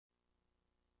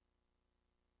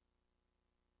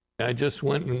I just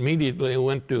immediately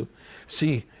went to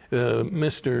see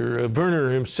Mr.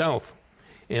 Vernor himself,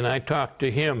 and I talked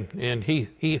to him, and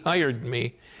he hired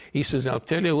me. He says, "I'll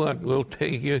tell you what, we'll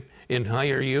take you and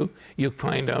hire you. You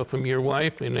find out from your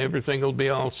wife, and everything will be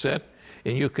all set,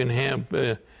 and you can have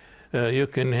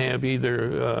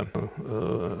either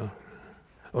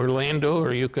Orlando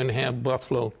or you can have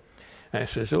Buffalo." I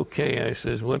says, "Okay." I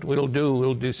says, "What we'll do,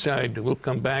 we'll decide. We'll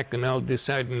come back and I'll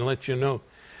decide and let you know."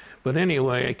 But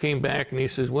anyway, I came back and he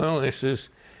says, "Well," I says,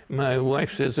 "my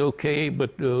wife says okay,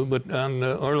 but on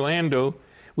Orlando,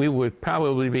 we would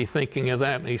probably be thinking of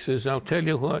that." And he says, "I'll tell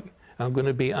you what, I'm going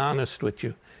to be honest with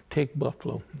you. Take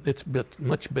Buffalo. It's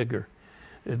much bigger."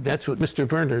 That's what Mr.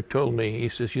 Vernor told me. He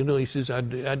says, "You know," he says,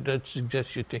 I'd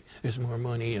suggest you take, there's more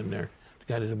money in there. It's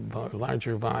got a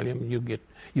larger volume. You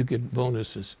get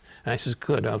bonuses." I says,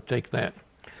 "Good, I'll take that."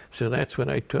 So that's what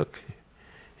I took.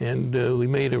 And we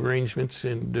made arrangements,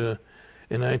 and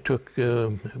I took,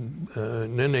 and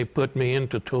then they put me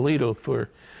into Toledo for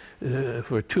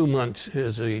 2 months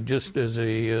in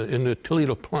the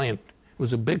Toledo plant. It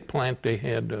was a big plant they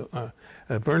had.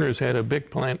 Vernor's had a big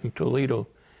plant in Toledo,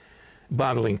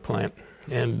 bottling plant,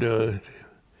 and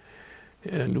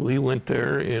we went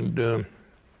there,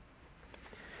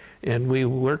 and we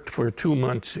worked for 2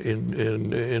 months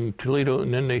in Toledo,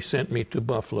 and then they sent me to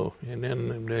Buffalo, and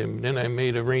then I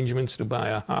made arrangements to buy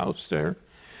a house there,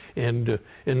 and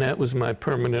that was my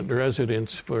permanent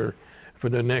residence for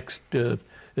the next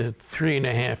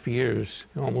 3.5 years,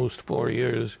 almost 4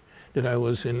 years that I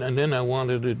was in. And then I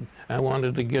wanted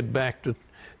to get back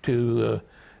to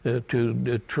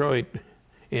Detroit,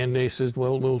 and they said,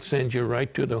 "Well, we'll send you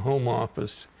right to the home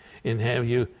office and have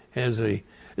you as a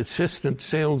assistant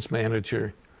sales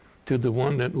manager to the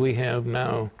one that we have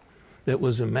now that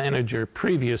was a manager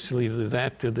previously to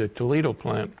that, to the Toledo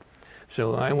plant."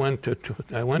 So I went to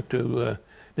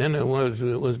then I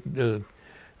was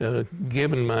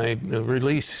given my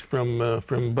release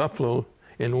from Buffalo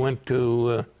and went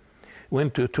to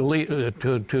Toledo,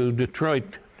 to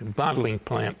Detroit bottling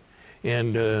plant,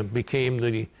 and became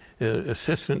the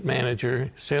assistant manager,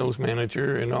 sales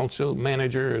manager, and also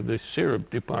manager of the syrup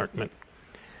department.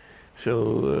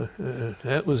 So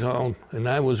that was all, and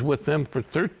I was with them for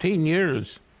 13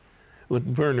 years with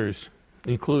Vernor's,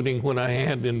 including what I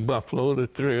had in Buffalo, the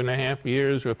 3.5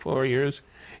 years or 4 years,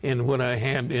 and what I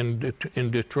had in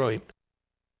Detroit.